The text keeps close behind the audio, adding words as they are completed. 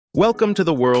Welcome to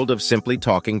the world of Simply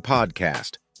Talking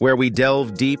Podcast, where we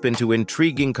delve deep into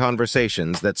intriguing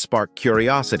conversations that spark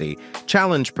curiosity,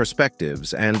 challenge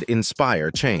perspectives, and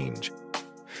inspire change.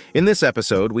 In this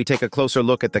episode, we take a closer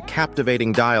look at the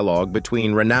captivating dialogue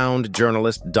between renowned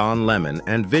journalist Don Lemon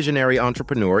and visionary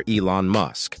entrepreneur Elon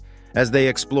Musk, as they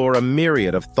explore a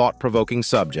myriad of thought-provoking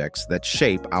subjects that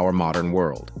shape our modern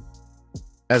world.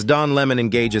 As Don Lemon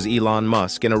engages Elon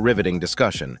Musk in a riveting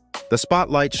discussion, the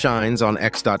spotlight shines on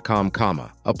X.com,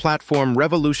 a platform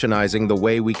revolutionizing the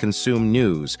way we consume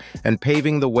news and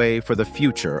paving the way for the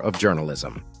future of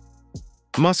journalism.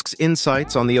 Musk's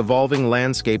insights on the evolving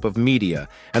landscape of media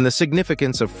and the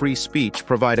significance of free speech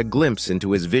provide a glimpse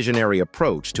into his visionary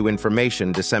approach to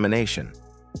information dissemination.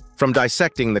 From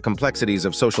dissecting the complexities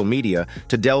of social media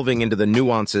to delving into the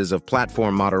nuances of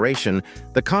platform moderation,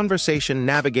 the conversation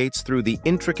navigates through the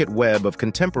intricate web of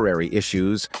contemporary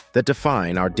issues that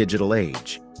define our digital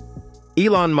age.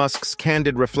 Elon Musk's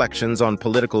candid reflections on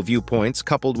political viewpoints,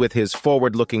 coupled with his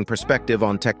forward-looking perspective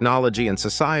on technology and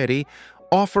society,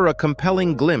 offer a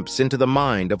compelling glimpse into the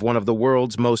mind of one of the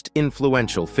world's most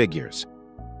influential figures.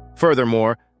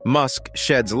 Furthermore, Musk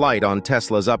sheds light on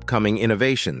Tesla's upcoming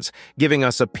innovations, giving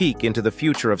us a peek into the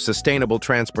future of sustainable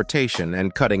transportation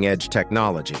and cutting-edge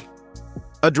technology.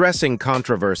 Addressing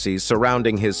controversies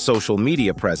surrounding his social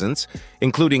media presence,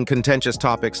 including contentious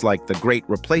topics like the Great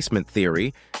Replacement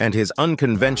theory and his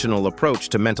unconventional approach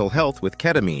to mental health with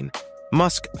ketamine,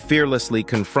 Musk fearlessly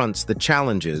confronts the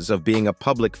challenges of being a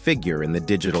public figure in the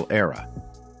digital era.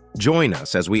 Join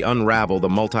us as we unravel the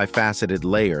multifaceted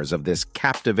layers of this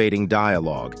captivating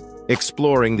dialogue,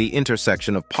 exploring the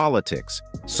intersection of politics,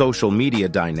 social media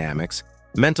dynamics,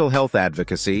 mental health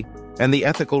advocacy, and the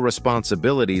ethical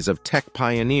responsibilities of tech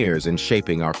pioneers in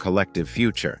shaping our collective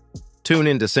future. Tune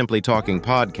into Simply Talking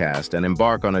Podcast and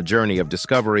embark on a journey of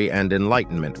discovery and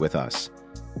enlightenment with us.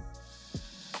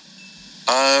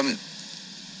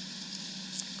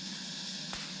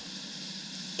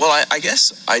 Well, I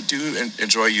guess I do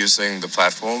enjoy using the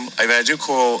platform. I mean, I do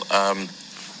call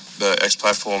the X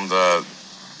platform the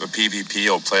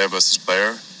PvP, or player versus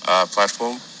player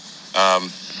platform.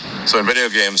 So in video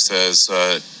games, there's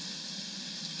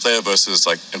player versus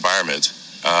environment,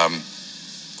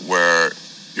 where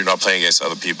you're not playing against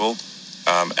other people,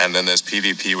 and then there's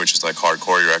PvP, which is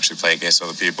hardcore. You're actually playing against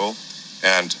other people,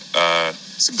 and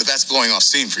but that's blowing off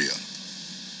steam for you.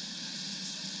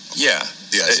 Yeah.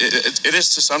 Yes. It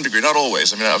is to some degree, not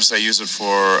always. I mean, obviously I use it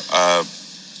for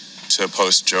to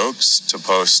post jokes, to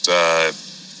post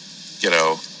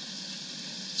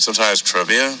sometimes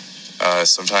trivia,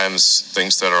 sometimes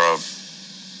things that are of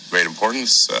great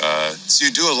importance. So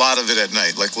you do a lot of it at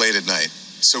night, late at night.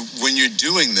 So when you're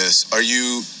doing this, are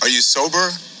you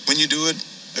sober when you do it?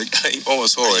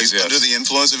 Almost always. Are you yes. under the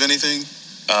influence of anything?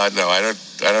 No, I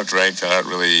don't drink. I don't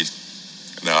really.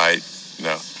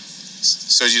 No.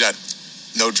 So you got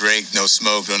no drink, no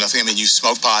smoke, no nothing. I mean, you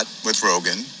smoke pot with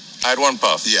Rogan. I had one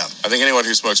puff. Yeah. I think anyone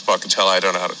who smokes pot can tell I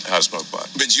don't know how to smoke pot.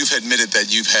 But you've admitted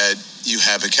that you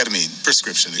have a ketamine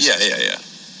prescription. Yeah.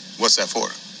 What's that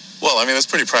for? Well, I mean, it's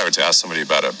pretty private to ask somebody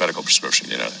about a medical prescription,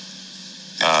 you know.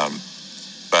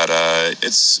 But I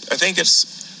think it's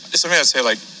something I'd say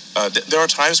there are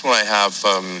times when I have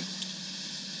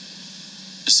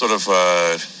sort of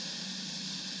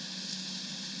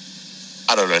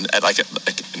I don't know, like a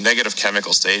negative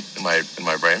chemical state in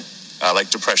my brain, like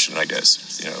depression, I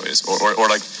guess, is or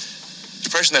like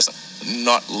depression that's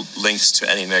not linked to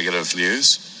any negative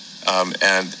news, and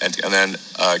then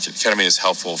ketamine is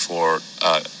helpful for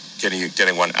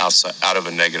getting one out of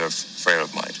a negative frame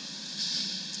of mind.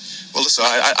 Well, listen, so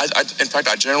I in fact,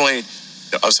 I generally,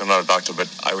 obviously I'm not a doctor, but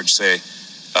I would say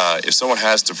if someone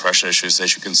has depression issues, they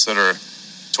should consider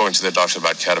talking to their doctor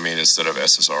about ketamine instead of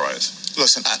SSRIs.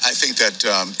 Listen, I think that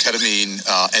ketamine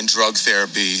and drug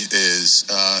therapy is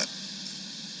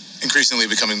increasingly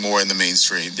becoming more in the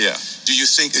mainstream. Yeah. Do you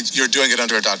think you're doing it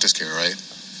under a doctor's care, right?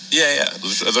 Yeah.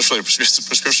 Literally a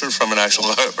prescription from a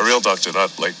real doctor,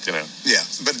 not Yeah,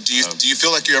 but do you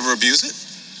feel like you ever abuse it?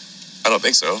 I don't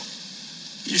think so.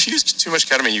 If you use too much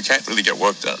ketamine, you can't really get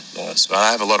work done. So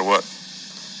I have a lot of work.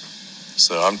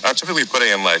 So I'm typically putting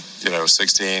in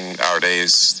 16-hour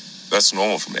days. That's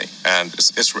normal for me, and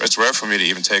it's rare for me to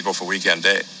even take off a weekend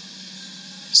day.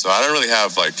 So I don't really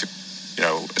have a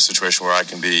situation where I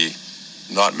can be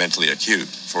not mentally acute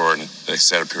for an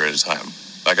extended period of time.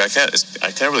 I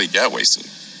can't really get wasted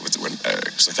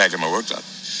because I can't get my work done.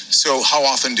 So how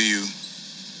often do you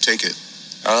take it?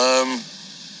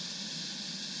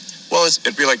 Well,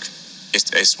 it'd be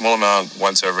a small amount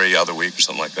once every other week or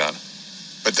something like that.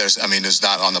 But there's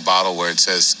not on the bottle where it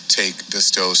says take this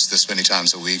dose this many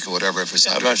times a week or whatever. If it's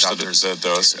I match the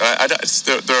dose.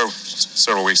 There are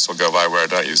several weeks will go by where I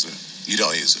don't use it. You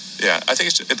don't use it. Yeah, I think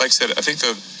it's like I said. I think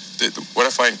what I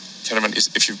find ketamine is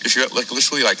if you have like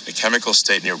literally like a chemical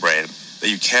state in your brain that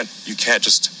you can't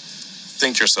just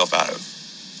think yourself out of,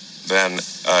 then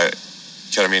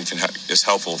ketamine is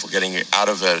helpful for getting you out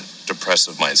of a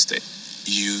depressive mind state.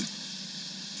 You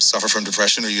suffer from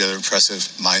depression, or you have a depressive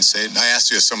mind state? And I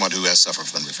asked you as someone who has suffered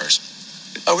from depression.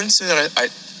 I wouldn't say that I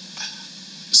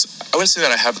wouldn't say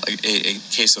that I have like a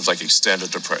case of like extended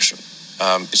depression.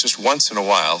 It's just once in a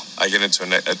while I get into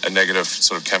a negative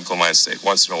sort of chemical mind state.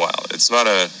 Once in a while, it's not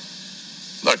a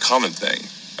common thing,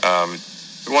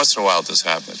 but once in a while it does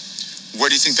happen. Where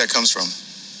do you think that comes from?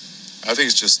 I think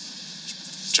it's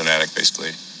just genetic,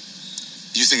 basically.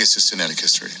 You think it's just genetic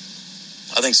history?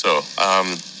 I think so.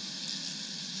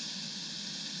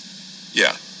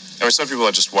 Yeah. I mean, some people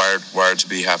are just wired to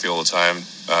be happy all the time.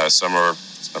 Some are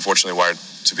unfortunately wired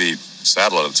to be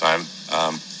sad a lot of the time.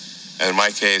 And in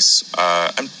my case,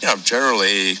 I'm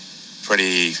generally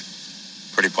pretty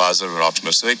positive and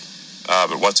optimistic.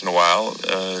 But once in a while,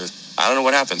 I don't know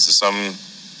what happens. There's some,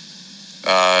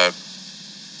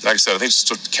 like I said, I think it's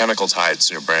just chemical tides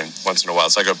in your brain. Once in a while,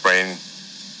 it's like a brain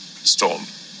storm.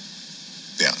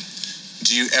 Yeah.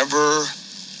 Do you ever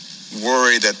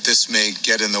worry that this may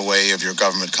get in the way of your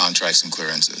government contracts and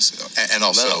clearances, and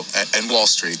also and Wall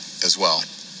Street as well?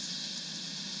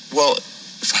 Well,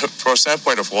 from a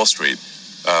standpoint of Wall Street,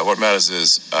 what matters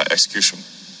is execution.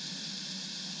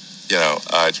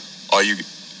 Are you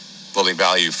building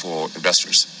value for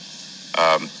investors?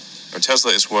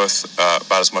 Tesla is worth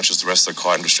about as much as the rest of the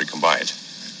car industry combined,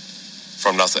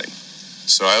 from nothing.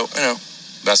 So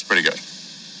that's pretty good.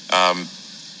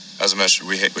 As I mentioned,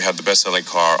 we had the best-selling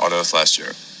car on Earth last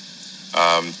year.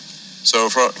 So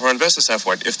from an investor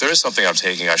standpoint, if there is something I'm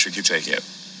taking, I should keep taking it.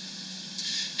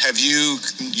 Have you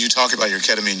talk about your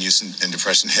ketamine use and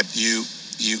depression? Have you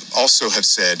also have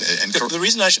said, and the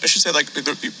reason I should say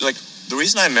the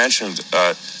reason I mentioned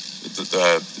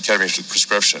the ketamine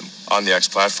prescription on the X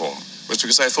platform was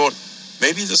because I thought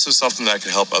maybe this is something that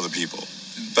could help other people.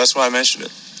 That's why I mentioned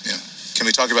it. Yeah. Can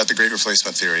we talk about the Great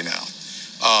Replacement Theory now?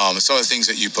 Some of the things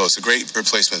that you post, the Great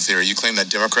Replacement Theory. You claim that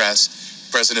Democrats,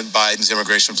 President Biden's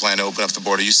immigration plan to open up the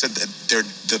border, you said that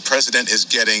the president is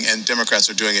getting, and Democrats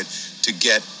are doing it to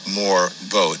get more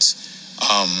votes.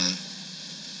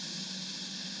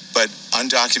 But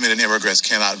undocumented immigrants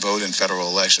cannot vote in federal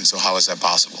elections, so how is that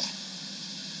possible?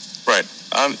 Right.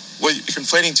 Well, you're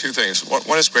conflating two things.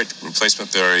 One is Great Replacement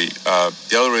Theory.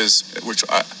 The other is, which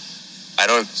I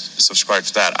don't subscribe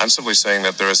to that. I'm simply saying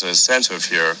that there is an incentive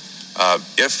here.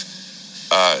 If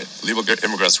legal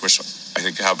immigrants, which I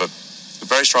think have a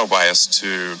very strong bias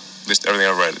to, at least everything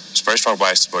I've read, it's a very strong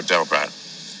bias to vote Democrat.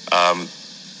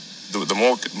 The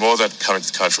more that come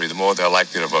into the country, the more they're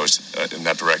likely to vote in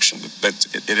that direction. But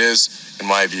it is, in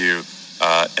my view,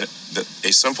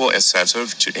 a simple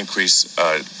incentive to increase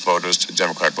voters,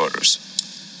 Democrat voters.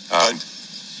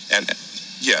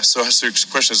 So the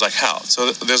question is like how?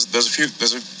 So there's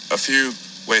a few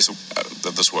ways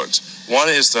that this works. One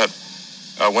is that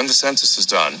when the census is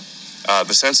done,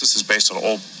 the census is based on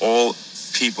all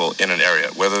people in an area,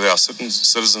 whether they are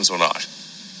citizens or not.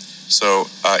 So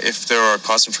if there are a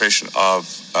concentration of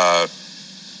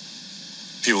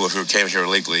people who came here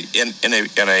illegally in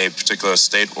a particular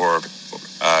state or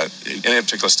in a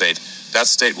particular state, that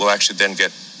state will actually then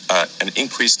get an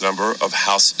increased number of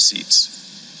House seats.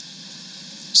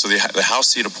 So the House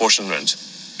seat apportionment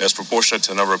is proportionate to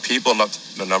the number of people, not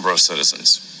the number of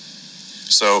citizens.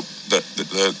 So the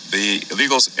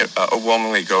illegals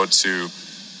overwhelmingly go to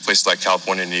places like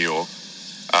California and New York,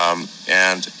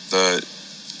 and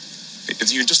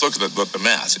if you just look at the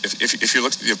math, if you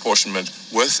look at the apportionment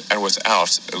with and without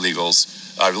illegals,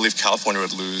 I believe California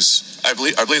would lose. I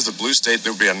believe the blue state,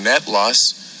 there would be a net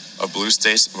loss of blue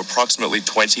states of approximately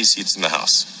 20 seats in the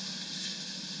House.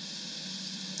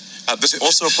 This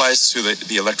also applies to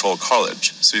the Electoral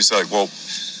College. So you say, like, well,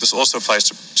 this also applies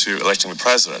to electing the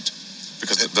president,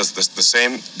 because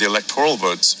the electoral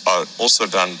votes are also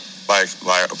done by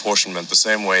apportionment the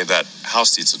same way that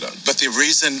House seats are done. But the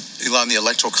reason, Elon, the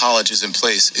Electoral College is in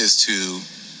place is to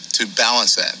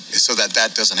balance that, so that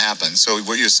doesn't happen. So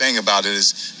what you're saying about it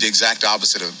is the exact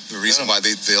opposite of the reason why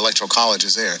the Electoral College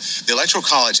is there. The Electoral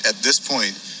College at this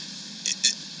point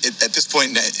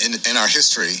in our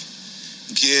history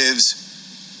gives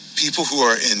people who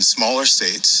are in smaller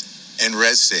states and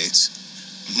red states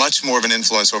much more of an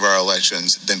influence over our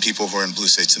elections than people who are in blue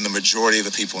states, and the majority of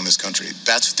the people in this country.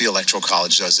 That's what the Electoral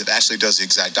College does. It actually does the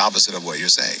exact opposite of what you're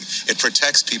saying. It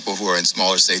protects people who are in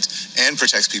smaller states and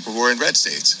protects people who are in red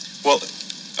states. Well,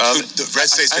 the red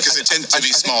states, because they tend to be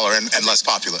smaller and less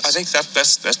populous. I think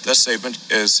that statement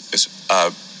is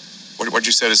what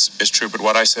you said is true, but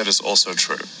what I said is also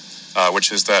true,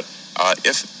 which is that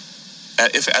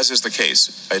if, as is the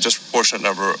case, a disproportionate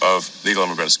number of legal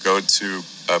immigrants go to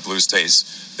blue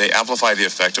states, they amplify the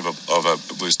effect of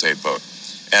a blue state vote.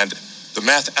 And the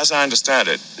math, as I understand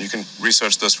it, you can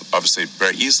research this obviously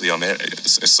very easily on the internet.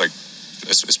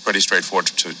 It's pretty straightforward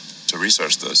to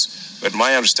research this. But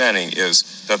my understanding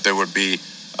is that there would be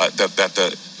that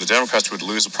the Democrats would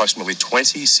lose approximately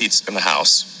 20 seats in the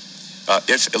House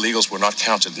if illegals were not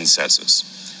counted in the census.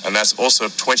 And that's also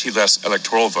 20 less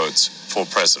electoral votes for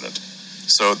president.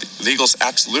 So the illegals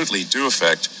absolutely do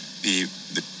affect the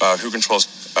who controls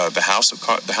the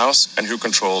House and who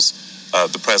controls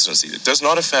the presidency. It does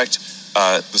not affect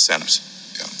the Senate.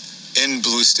 Yeah. In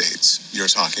blue states, you're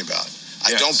talking about. I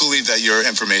Yes. don't believe that your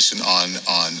information on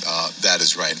that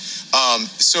is right.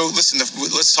 So listen,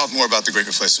 let's talk more about the Great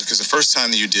Replacement, because the first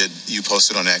time that you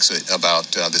posted on X about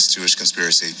this Jewish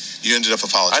conspiracy, you ended up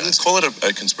apologizing. I didn't call it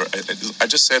a conspiracy. I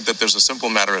just said that there's a simple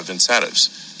matter of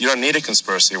incentives. You don't need a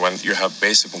conspiracy when you have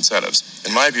basic incentives.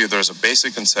 In my view, there's a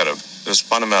basic incentive that's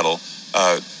fundamental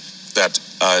that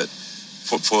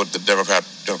for the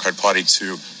Democrat Party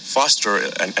to foster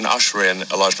and usher in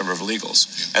a large number of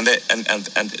illegals. And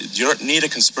you don't need a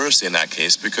conspiracy in that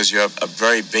case because you have a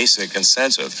very basic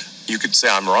incentive. You could say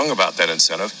I'm wrong about that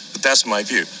incentive, but that's my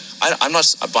view. I'm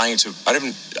not buying into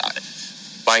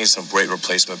some great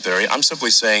replacement theory. I'm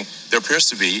simply saying there appears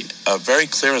to be a very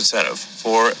clear incentive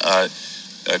for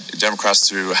Democrats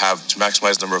to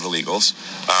maximize the number of illegals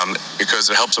because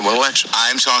it helps them win elections.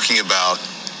 I'm talking about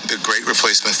the Great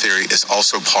Replacement theory is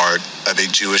also part of a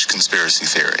Jewish conspiracy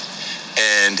theory.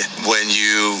 And when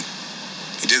you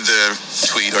did the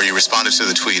tweet, or you responded to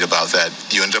the tweet about that,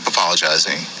 you ended up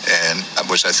apologizing, and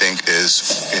which I think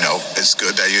is, it's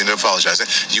good that you ended up apologizing.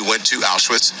 You went to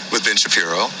Auschwitz with Ben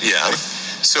Shapiro. Yeah. Right?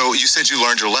 So you said you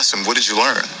learned your lesson. What did you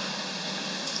learn?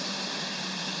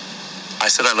 I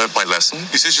said I learned my lesson.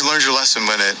 You said you learned your lesson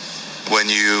when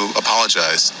you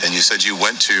apologized, and you said you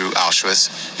went to Auschwitz,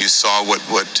 you saw what...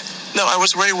 No, I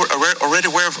was already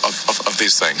aware of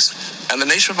these things. And the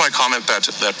nature of my comment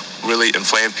that really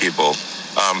inflamed people,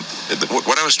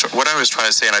 what I was trying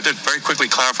to say, and I did very quickly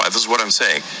clarify, this is what I'm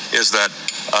saying, is that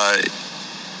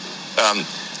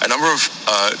a number of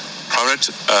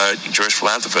prominent Jewish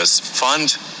philanthropists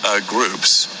fund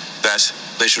groups that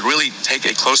they should really take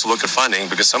a closer look at funding,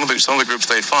 because some of the groups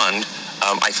they fund,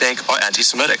 I think, are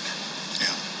anti-Semitic.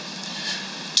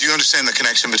 Do you understand the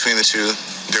connection between the two?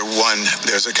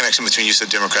 There's a connection between, you said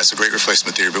Democrats, the Great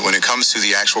Replacement theory, but when it comes to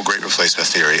the actual Great Replacement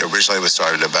theory, originally it was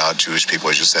started about Jewish people,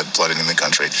 as you said, flooding in the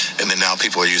country, and then now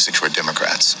people are using it for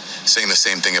Democrats, saying the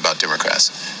same thing about Democrats.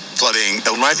 Flooding.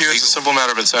 In my view, it's a simple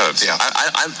matter of incentives. Yeah.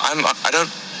 I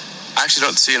actually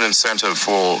don't see an incentive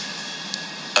for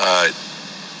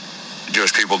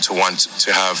Jewish people to want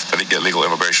to have illegal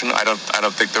immigration. I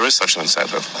don't think there is such an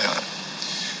incentive.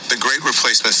 The Great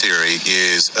Replacement theory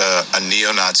is a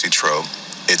neo-Nazi trope.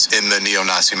 It's in the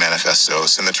neo-Nazi manifesto.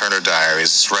 It's in the Turner Diaries.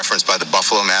 It's referenced by the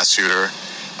Buffalo mass shooter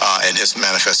in his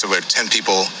manifesto, where 10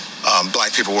 people,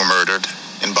 black people, were murdered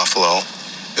in Buffalo.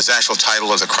 It's the actual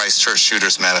title of the Christchurch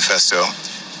Shooters Manifesto.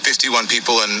 51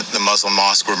 people in the Muslim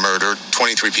mosque were murdered.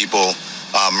 23 people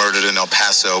murdered in El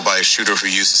Paso by a shooter who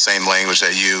used the same language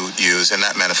that you use in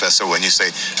that manifesto when you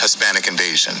say Hispanic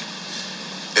invasion.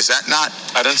 Is that not?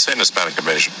 I didn't say an Hispanic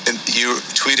invasion. And you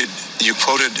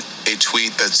quoted a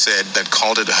tweet that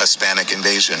called it a Hispanic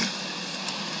invasion.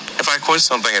 If I quote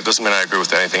something, it doesn't mean I agree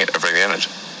with everything in it.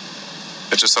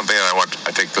 It's just something that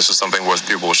I think this is something worth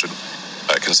people should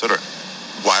consider.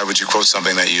 Why would you quote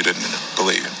something that you didn't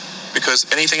believe? Because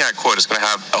anything I quote is going to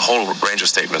have a whole range of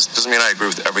statements. It doesn't mean I agree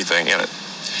with everything in it.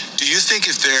 Do you think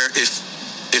if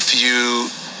you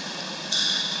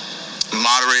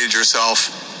moderated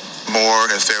yourself more,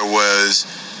 if there was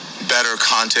better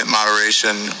content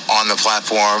moderation on the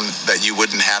platform, that you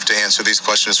wouldn't have to answer these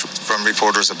questions from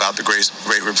reporters about the Great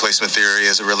Replacement theory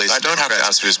as it relates I don't have to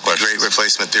answer these questions. Great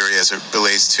Replacement theory as it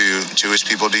relates to Jewish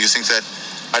people? Do you think that?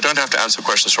 I don't have to answer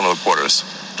questions from reporters.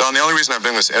 Don, the only reason I'm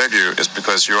doing this interview is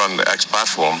because you're on the X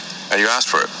platform and you asked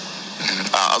for it.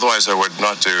 Mm-hmm. Otherwise, I would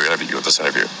not do this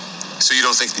interview. So you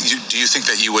don't think? Do you think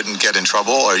that you wouldn't get in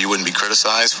trouble, or you wouldn't be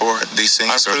criticized for these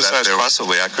things? I'm criticized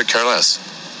constantly. I could care less.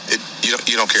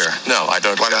 You don't care? No, I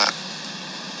don't. Why not?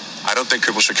 I don't think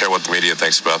people should care what the media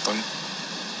thinks about them.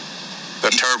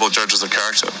 They're terrible judges of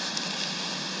character.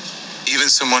 Even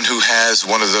someone who has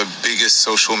one of the biggest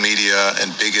social media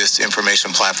and biggest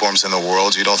information platforms in the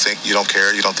world, you don't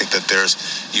care, you don't think that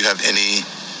you have any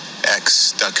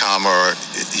X.com or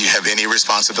you have any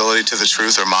responsibility to the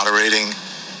truth or moderating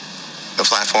the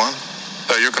platform?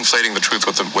 You're conflating the truth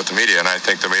with the media, and I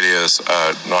think the media is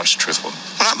not truthful.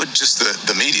 Well, not with just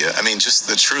the media. I mean, just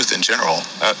the truth in general.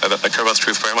 I care about the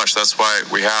truth very much. That's why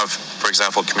we have, for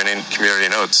example, community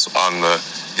notes on the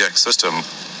X system,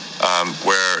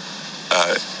 where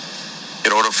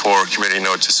in order for a community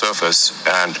note to surface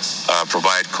and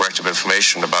provide corrective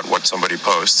information about what somebody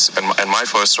posts, and my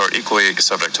posts are equally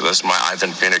subject to this. I've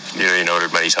been community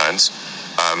noted many times.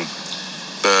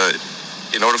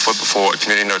 In order for a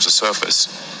community note to surface,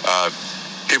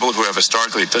 people who have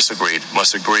historically disagreed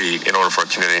must agree in order for a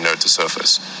community note to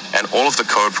surface. And all of the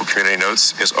code for community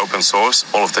notes is open source.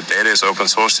 All of the data is open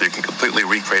source, so you can completely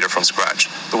recreate it from scratch.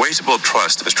 The way to build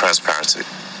trust is transparency.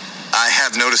 I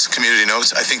have noticed community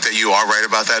notes. I think that you are right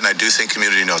about that, and I do think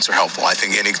community notes are helpful. I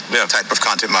think any type of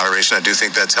content moderation, I do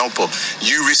think that's helpful.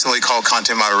 You recently called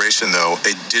content moderation, though,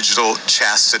 a digital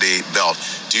chastity belt.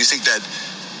 Do you think that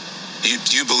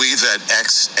do you believe that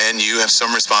X and you have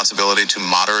some responsibility to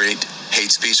moderate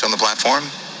hate speech on the platform?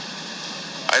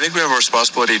 I think we have a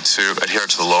responsibility to adhere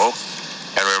to the law,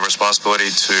 and we have a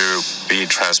responsibility to be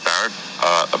transparent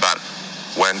about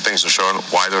when things are shown,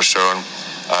 why they're shown.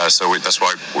 That's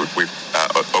why we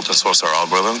open source our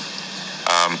algorithm.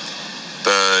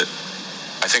 I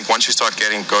think once you start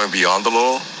going beyond the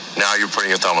law, now you're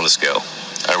putting your thumb on the scale.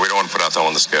 And we don't want to put our thumb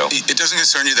on the scale. It doesn't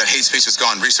concern you that hate speech has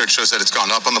gone. Research shows that it's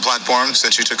gone up on the platform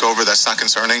since you took over. That's not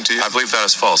concerning to you? I believe that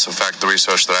is false. In fact, the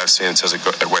research that I've seen says it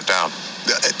went down.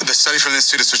 The study from the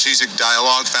Institute of Strategic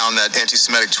Dialogue found that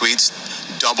anti-Semitic tweets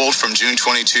doubled from June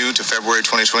 22 to February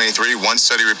 2023. One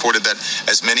study reported that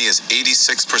as many as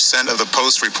 86% of the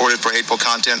posts reported for hateful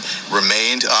content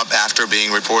remained up after being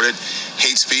reported.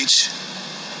 Hate speech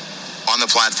on the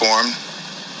platform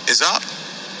is up.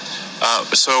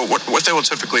 So what they will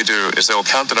typically do is they will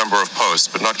count the number of posts,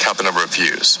 but not count the number of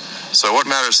views. So what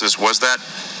matters is, was that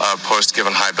post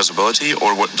given high visibility,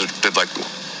 or what did like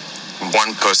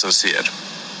one person see it?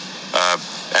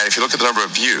 And if you look at the number of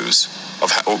views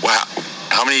of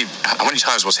how many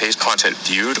times was hate content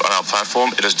viewed on our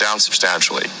platform, it is down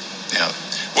substantially. Yeah.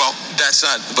 Well, that's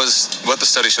not was what the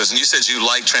study shows. And you said you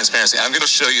like transparency. I'm going to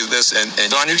show you this. And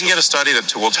Don, you can get a study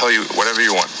that will tell you whatever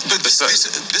you want. But these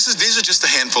are just a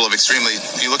handful of extremely.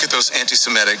 You look at those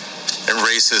anti-Semitic and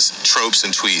racist tropes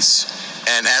and tweets,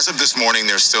 and as of this morning,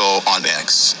 they're still on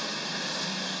X.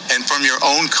 And from your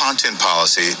own content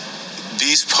policy,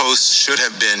 these posts should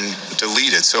have been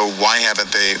deleted. So why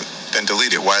haven't they been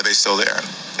deleted? Why are they still there?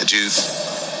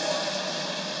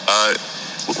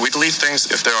 We delete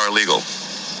things if they are illegal.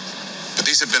 But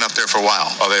these have been up there for a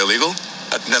while. Are they illegal?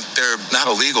 They're not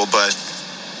illegal, but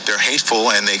they're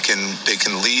hateful, and they can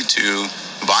lead to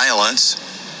violence.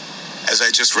 As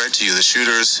I just read to you, the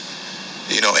shooters,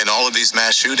 in all of these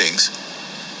mass shootings,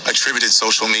 attributed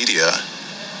social media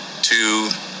to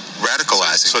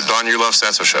radicalizing. So Don, you love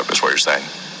censorship, is what you're saying?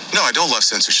 No, I don't love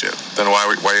censorship. Then why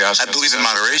are you asking? I believe in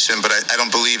moderation, but I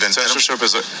don't believe in censorship.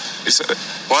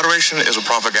 Moderation is a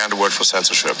propaganda word for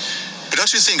censorship. But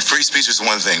don't you think free speech is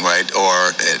one thing, right?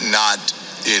 Or not,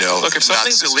 Look, if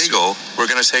something's illegal,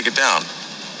 we're going to take it down.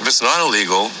 If it's not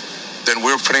illegal, then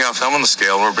we're putting our thumb on the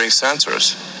scale and we're being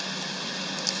censors.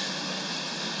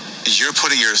 You're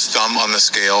putting your thumb on the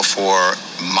scale for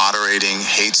moderating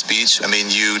hate speech. I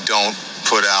mean, you don't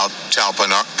put out child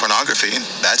pornography.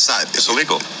 That's not... It's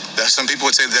illegal. Some people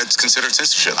would say that's considered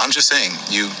censorship. I'm just saying,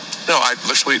 No, I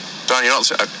literally... Don,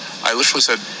 I literally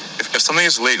said, if something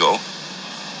is legal,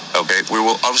 okay, we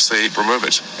will obviously remove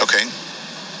it. Okay.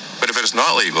 But if it is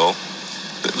not legal,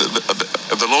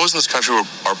 the laws in this country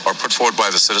are put forward by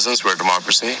the citizens. We're a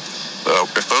democracy.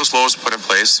 If those laws are put in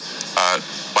place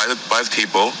by the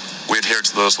people, we adhere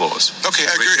to those laws. Okay,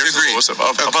 I agree. The laws of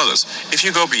others. If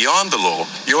you go beyond the law,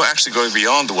 you're actually going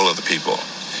beyond the will of the people.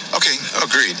 Okay,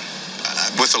 agreed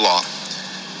with the law.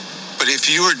 But if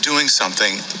you are doing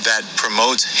something that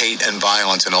promotes hate and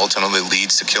violence and ultimately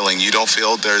leads to killing, you don't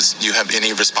feel you have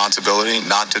any responsibility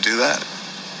not to do that?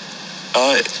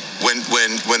 When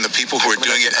the people who are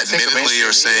doing it admittedly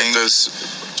are saying... There's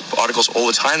articles all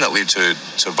the time that lead to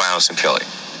violence and killing.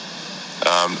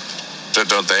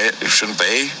 Don't they? Shouldn't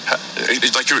they?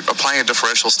 It's like you're applying a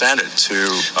differential standard to.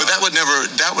 But that would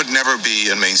never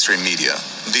be in mainstream media.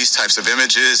 These types of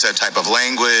images, that type of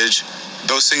language,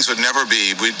 those things would never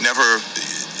be. We'd never.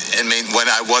 When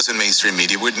I was in mainstream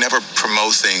media, we'd never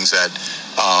promote things that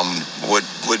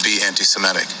would be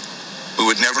anti-Semitic. We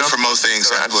would never promote things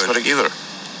that would. Anti-Semitic either.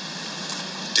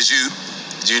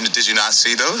 Did you not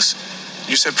see those?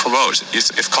 You said promote.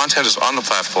 If content is on the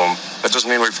platform, that doesn't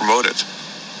mean we promote it.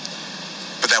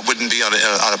 But that wouldn't be on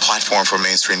a platform for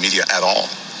mainstream media at all.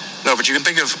 No, but you can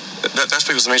think of that's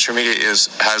because the mainstream media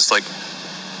has like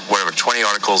 20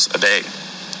 articles a day.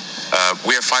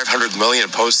 We have 500 million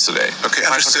posts a day. Okay,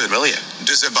 understood. 500 million.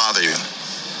 Does it bother you?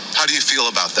 How do you feel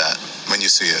about that when you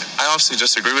see it? I obviously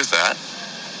disagree with that.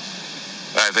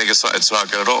 I think it's not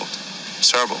good at all. It's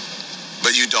terrible.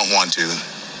 But you don't want to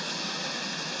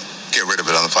get rid of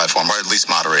it on the platform, or at least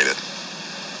moderate it.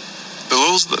 The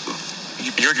rules.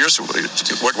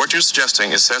 What you're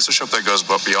suggesting is censorship that goes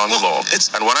beyond the law.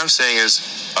 And what I'm saying is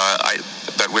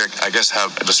that we, I guess,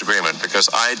 have a disagreement, because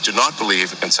I do not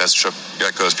believe in censorship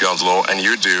that goes beyond the law, and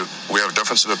you do. We have a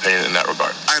difference of opinion in that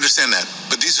regard. I understand that,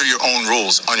 but these are your own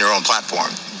rules on your own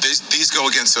platform. These go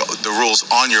against the rules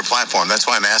on your platform. That's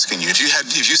why I'm asking you. If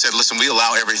you said, listen, we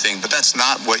allow everything, but that's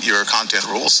not what your content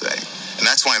rules say. And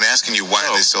that's why I'm asking you, why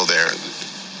are they still there?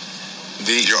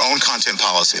 Your own content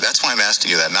policy. That's why I'm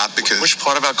asking you that, not because... Which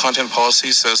part of our content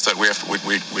policy says that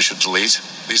we should delete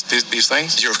these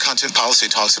things? Your content policy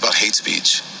talks about hate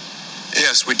speech.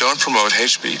 Yes, we don't promote hate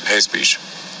speech.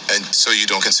 And so you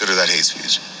don't consider that hate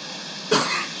speech?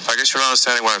 I guess you're not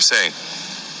understanding what I'm saying.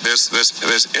 There's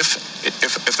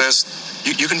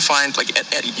you can find, like,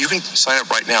 you can sign up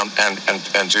right now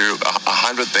and do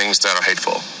 100 things that are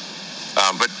hateful.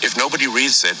 But if nobody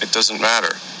reads it, it doesn't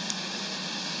matter.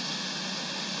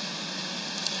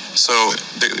 So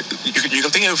you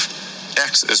can think of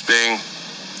X as being,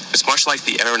 it's much like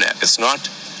the internet. It's not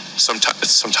some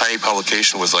tiny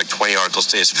publication with like 20 articles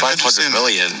a day. It's 500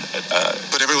 million.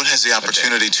 But everyone has the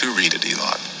opportunity to read it,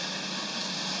 Elon.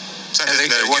 I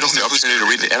think everyone has the opportunity to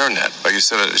read the internet. Are you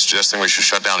suggesting we should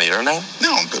shut down the internet?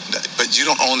 No, but you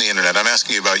don't own the internet. I'm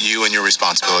asking you about you and your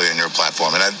responsibility and your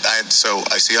platform. And so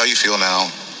I see how you feel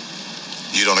now.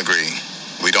 You don't agree.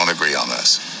 We don't agree on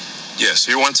this. Yes,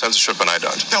 you want censorship and I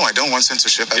don't. No, I don't want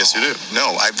censorship at all. Yes, you do.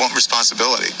 No, I want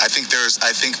responsibility.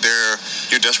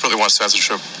 You desperately want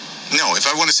censorship. No, if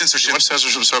I want censorship... You want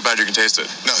censorship so bad you can taste it.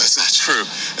 No, that's not true.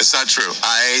 It's not true.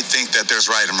 I think that there's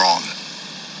right and wrong.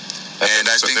 And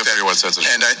I think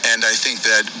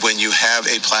that when you have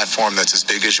a platform that's as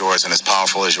big as yours and as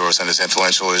powerful as yours and as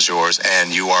influential as yours,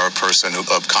 and you are a person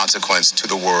of consequence to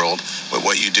the world with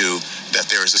what you do, that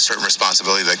there is a certain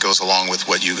responsibility that goes along with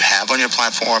what you have on your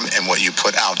platform and what you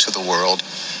put out to the world.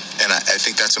 And I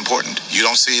think that's important. You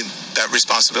don't see that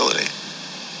responsibility?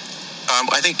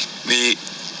 I think we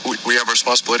have a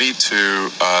responsibility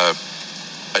to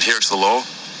adhere to the law.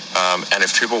 And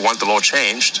if people want the law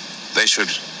changed, they should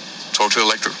talk to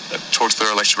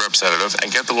their elected representative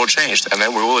and get the law changed, and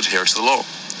then we will adhere to the law.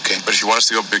 Okay. But if you want us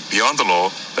to go beyond the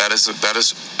law, that is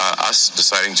us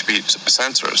deciding to be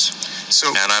censors.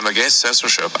 And I'm against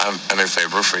censorship. I'm in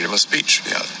favor of freedom of speech.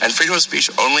 Yeah. And freedom of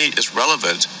speech only is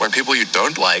relevant when people you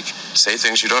don't like say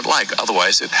things you don't like.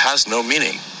 Otherwise, it has no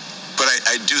meaning. But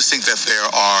I do think that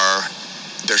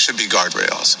there should be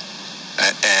guardrails,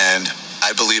 and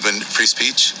I believe in free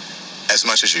speech as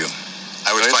much as you.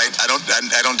 I would fight.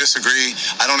 I don't disagree.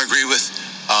 I don't agree with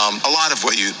a lot of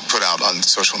what you put out on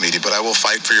social media, but I will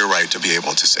fight for your right to be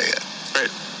able to say it. Right.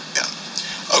 Yeah.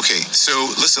 Okay. So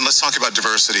listen, let's talk about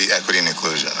diversity, equity, and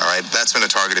inclusion. All right. That's been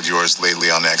a target of yours lately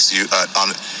on X.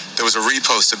 There was a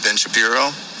repost of Ben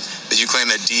Shapiro that you claim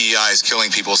that DEI is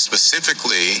killing people.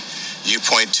 Specifically, you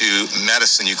point to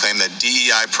medicine. You claim that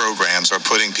DEI programs are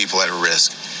putting people at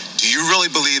risk. Do you really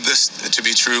believe this to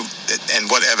be true? And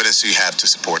what evidence do you have to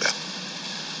support it?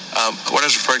 What I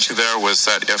was referring to there was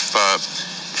that if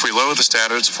we lower the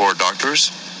standards for doctors,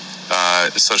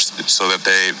 so that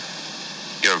they,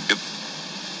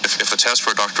 if the test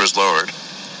for a doctor is lowered,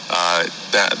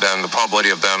 then the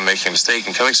probability of them making a mistake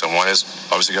and killing someone is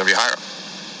obviously going to be higher.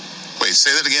 Wait,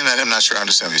 say that again. I'm not sure I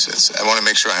understand what you said. I want to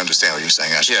make sure I understand what you're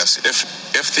saying. Yes,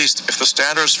 if the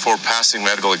standards for passing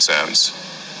medical exams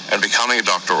and becoming a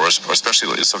doctor, or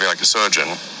especially something like a surgeon,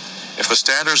 if the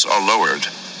standards are lowered,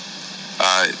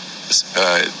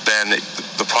 then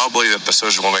the probability that the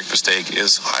surgeon will make a mistake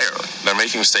is higher. They're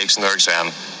making mistakes in their exam.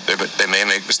 They may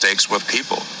make mistakes with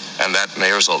people, and that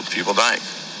may result in people dying.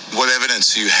 What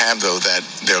evidence do you have, though, that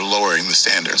they're lowering the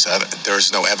standards?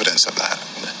 There's no evidence of that.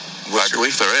 I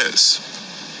believe there is.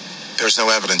 There's no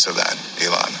evidence of that,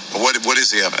 Elon. What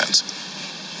is the evidence?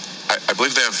 I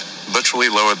believe they have literally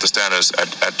lowered the standards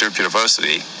at Duke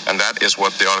University, and that is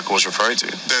what the article was referring to.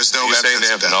 There's no evidence. Saying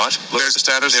they have not lowered the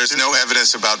standards? There's no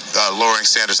evidence about lowering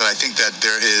standards, and I think that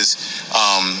there is...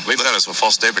 I believe that is a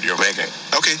false statement you're making.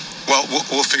 Okay, well,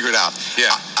 we'll figure it out.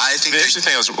 Yeah. I think the interesting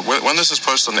thing is, when this is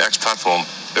posted on the X platform,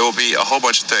 there will be a whole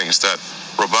bunch of things that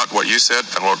rebut what you said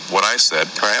and what I said,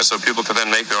 and so people can then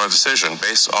make their own decision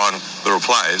based on the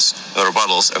replies, the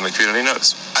rebuttals, and the community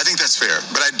notes. I think that's fair,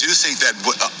 but I do think that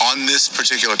on this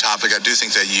particular topic, I do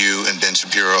think that you and Ben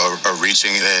Shapiro are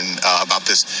reaching in about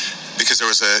this, because there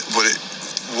was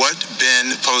what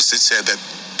Ben posted said that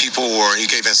he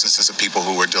gave instances of people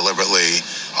who were deliberately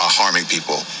harming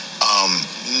people.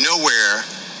 Nowhere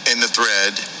in the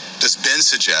thread does Ben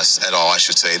suggest at all, I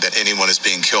should say, that anyone is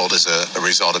being killed as a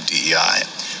result of DEI.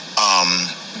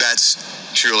 That's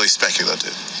purely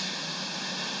speculative.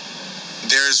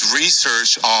 There's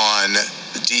research on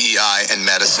DEI and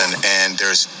medicine, and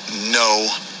there's no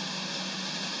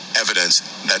evidence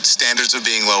that standards are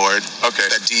being lowered,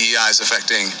 that DEI is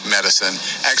affecting medicine.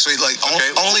 Actually,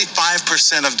 only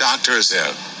 5% of doctors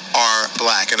are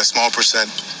black, and a small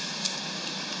percent.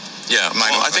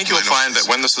 I think you'll find that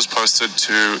when this is posted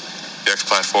to the X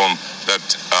platform, that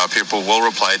people will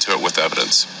reply to it with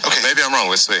evidence. Okay. Maybe I'm wrong.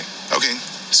 Let's see. Okay.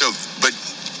 So, but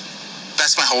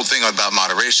that's my whole thing about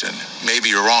moderation. Maybe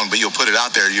you're wrong, but you'll put it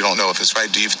out there. You don't know if it's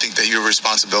right. Do you think that your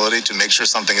responsibility to make sure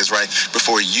something is right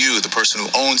before you, the person who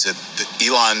owns it,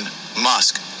 Elon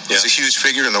Musk, is a huge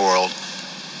figure in the world,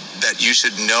 that you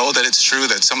should know that it's true,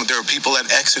 that there are people at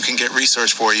X who can get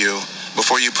research for you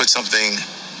before you put something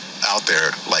out there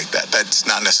like that? That's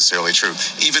not necessarily true,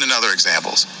 even in other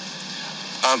examples.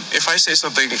 If I say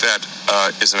something that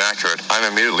is inaccurate, I'm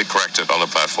immediately corrected on the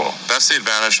platform. That's the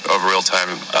advantage of a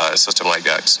real-time system like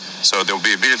X. So there will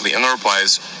be immediately in the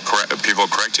replies people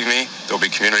correcting me. There will be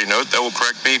a community note that will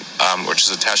correct me, which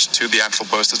is attached to the actual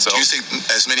post itself. Do you think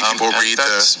as many people read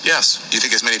Yes. Do you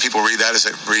think as many people read that as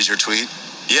it reads your tweet?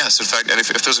 Yes, in fact, and if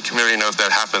there's a community note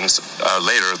that happens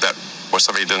later where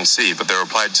somebody didn't see, but they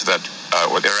replied to that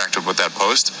or they interacted with that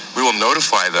post, we will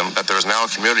notify them that there is now a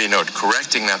community note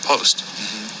correcting that post.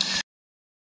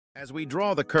 As we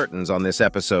draw the curtains on this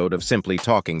episode of Simply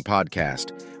Talking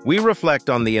Podcast, we reflect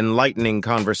on the enlightening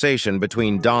conversation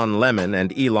between Don Lemon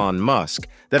and Elon Musk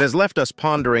that has left us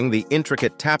pondering the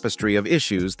intricate tapestry of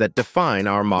issues that define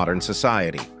our modern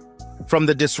society. From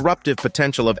the disruptive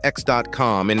potential of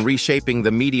X.com in reshaping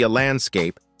the media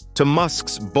landscape to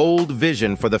Musk's bold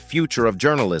vision for the future of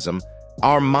journalism,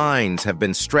 our minds have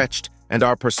been stretched and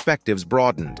our perspectives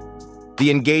broadened. The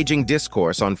engaging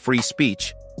discourse on free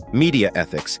speech, media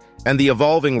ethics, and the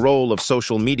evolving role of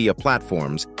social media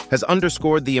platforms has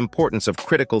underscored the importance of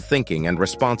critical thinking and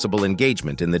responsible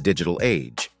engagement in the digital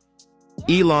age.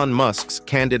 Elon Musk's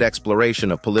candid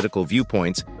exploration of political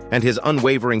viewpoints and his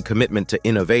unwavering commitment to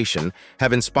innovation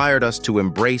have inspired us to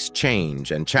embrace change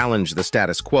and challenge the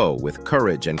status quo with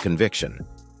courage and conviction.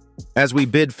 As we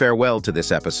bid farewell to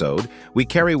this episode, we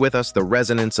carry with us the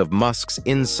resonance of Musk's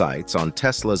insights on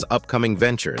Tesla's upcoming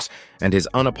ventures and his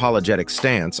unapologetic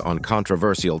stance on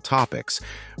controversial topics,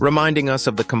 reminding us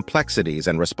of the complexities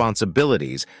and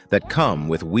responsibilities that come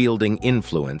with wielding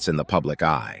influence in the public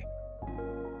eye.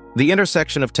 The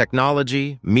intersection of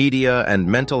technology, media, and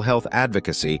mental health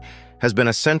advocacy has been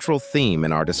a central theme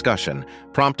in our discussion,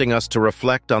 prompting us to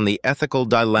reflect on the ethical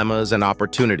dilemmas and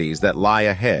opportunities that lie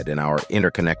ahead in our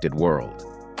interconnected world.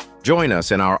 Join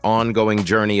us in our ongoing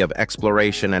journey of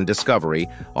exploration and discovery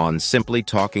on Simply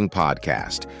Talking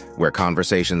Podcast, where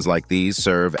conversations like these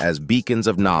serve as beacons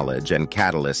of knowledge and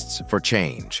catalysts for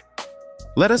change.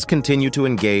 Let us continue to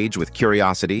engage with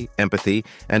curiosity, empathy,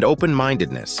 and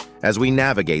open-mindedness as we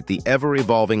navigate the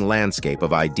ever-evolving landscape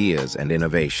of ideas and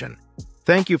innovation.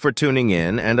 Thank you for tuning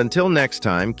in, and until next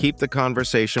time, keep the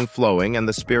conversation flowing and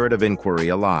the spirit of inquiry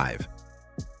alive.